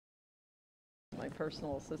my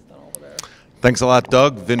personal assistant over there. Thanks a lot,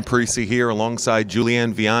 Doug. Vin Parisi here alongside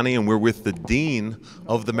Julianne Viani, and we're with the Dean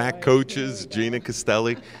of the MAAC coaches, Gina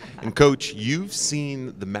Castelli. And Coach, you've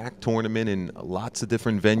seen the MAAC tournament in lots of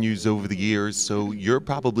different venues over the years, so you're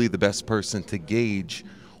probably the best person to gauge.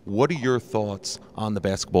 What are your thoughts on the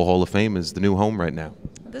Basketball Hall of Fame as the new home right now?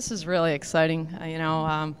 This is really exciting.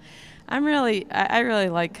 I really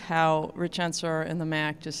like how Rich Ensor and the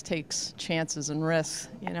MAAC just takes chances and risks.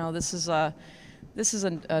 This is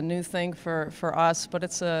a new thing for us, but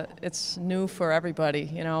it's new for everybody,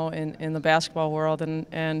 in the basketball world,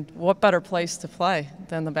 and what better place to play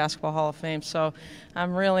than the Basketball Hall of Fame. So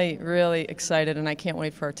I'm really, really excited, and I can't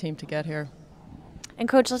wait for our team to get here. And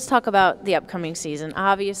Coach, let's talk about the upcoming season.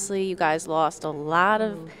 Obviously, you guys lost a lot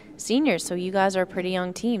of seniors, so you guys are a pretty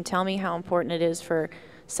young team. Tell me how important it is for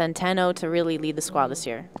Centeno to really lead the squad this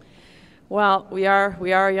year. Well, we are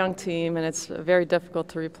a young team, and it's very difficult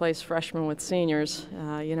to replace freshmen with seniors,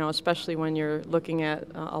 especially when you're looking at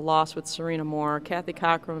a loss with Serena Moore. Kathy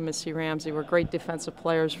Cochran and Missy Ramsey were great defensive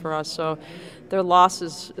players for us, so they're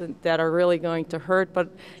losses that are really going to hurt. But,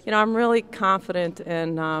 I'm really confident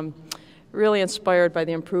and really inspired by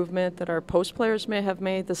the improvement that our post players may have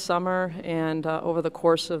made this summer and over the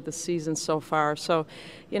course of the season so far. So,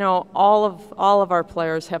 all of our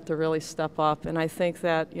players have to really step up, and I think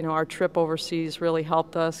that our trip overseas really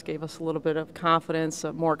helped us, gave us a little bit of confidence,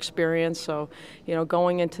 more experience. So,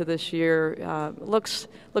 going into this year looks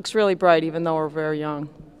really bright, even though we're very young.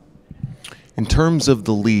 In terms of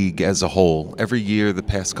the league as a whole, every year the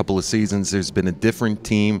past couple of seasons there's been a different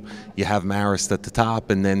team. You have Marist at the top,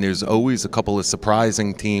 and then there's always a couple of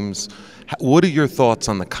surprising teams. What are your thoughts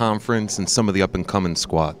on the conference and some of the up-and-coming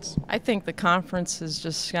squads? I think the conference has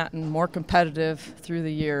just gotten more competitive through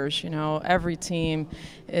the years. Every team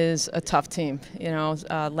is a tough team.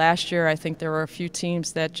 Last year I think there were a few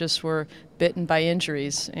teams that just were bitten by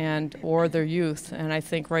injuries or their youth, and I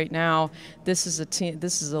think right now this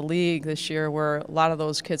is a league this year where a lot of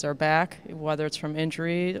those kids are back, whether it's from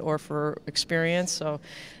injury or for experience. So,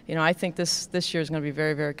 I think this year is going to be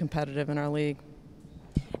very, very competitive in our league.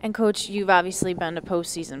 And Coach, you've obviously been to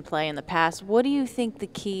postseason play in the past. What do you think the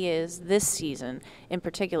key is this season, in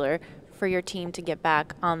particular, for your team to get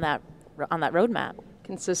back on that roadmap?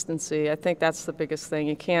 Consistency. I think that's the biggest thing.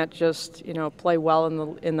 You can't just play well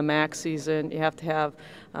in the MAAC season. You have to have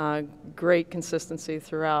great consistency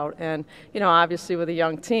throughout. And obviously with a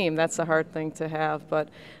young team, that's a hard thing to have. But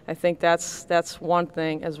I think that's one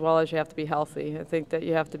thing, as well as you have to be healthy. I think that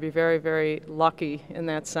you have to be very, very lucky in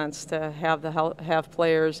that sense to have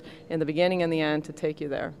players in the beginning and the end to take you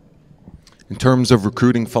there. In terms of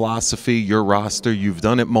recruiting philosophy, your roster, you've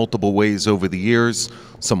done it multiple ways over the years,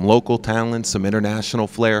 some local talent, some international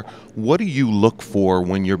flair. What do you look for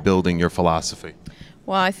when you're building your philosophy?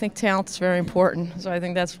 Well, I think talent is very important, so I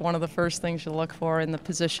think that's one of the first things you look for in the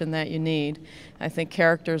position that you need. I think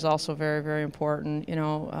character is also very, very important.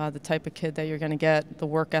 The type of kid that you're going to get, the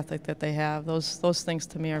work ethic that they have, those things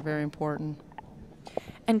to me are very important.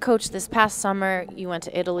 And Coach, this past summer you went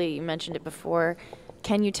to Italy, you mentioned it before.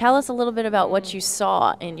 Can you tell us a little bit about what you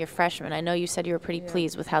saw in your freshmen? I know you said you were pretty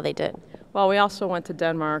pleased with how they did. Well, we also went to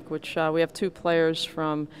Denmark, which we have two players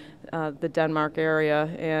from the Denmark area,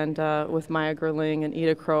 and with Maya Gerling and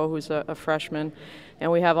Ida Crow, who's a freshman.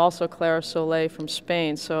 And we have also Clara Soleil from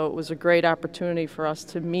Spain, so it was a great opportunity for us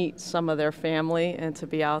to meet some of their family and to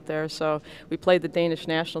be out there. So we played the Danish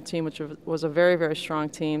national team, which was a very, very strong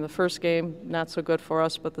team. The first game, not so good for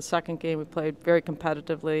us, but the second game we played very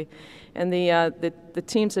competitively. And the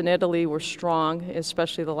teams in Italy were strong,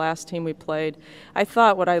 especially the last team we played. I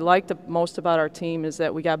thought what I liked the most about our team is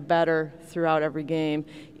that we got better throughout every game,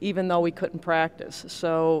 even though we couldn't practice.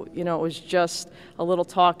 So, it was just a little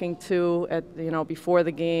talking to before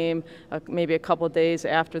the game, maybe a couple of days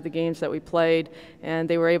after the games that we played, and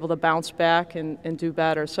they were able to bounce back and do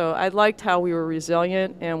better. So I liked how we were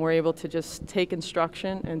resilient and were able to just take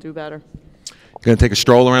instruction and do better. Going to take a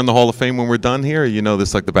stroll around the Hall of Fame when we're done here, or you know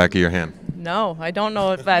this like the back of your hand? No, I don't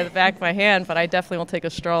know it by the back of my hand, but I definitely will take a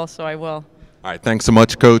stroll, so I will. All right, thanks so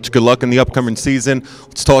much, Coach. Good luck in the upcoming season.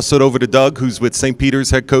 Let's toss it over to Doug, who's with St. Peter's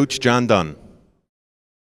head coach John Dunn.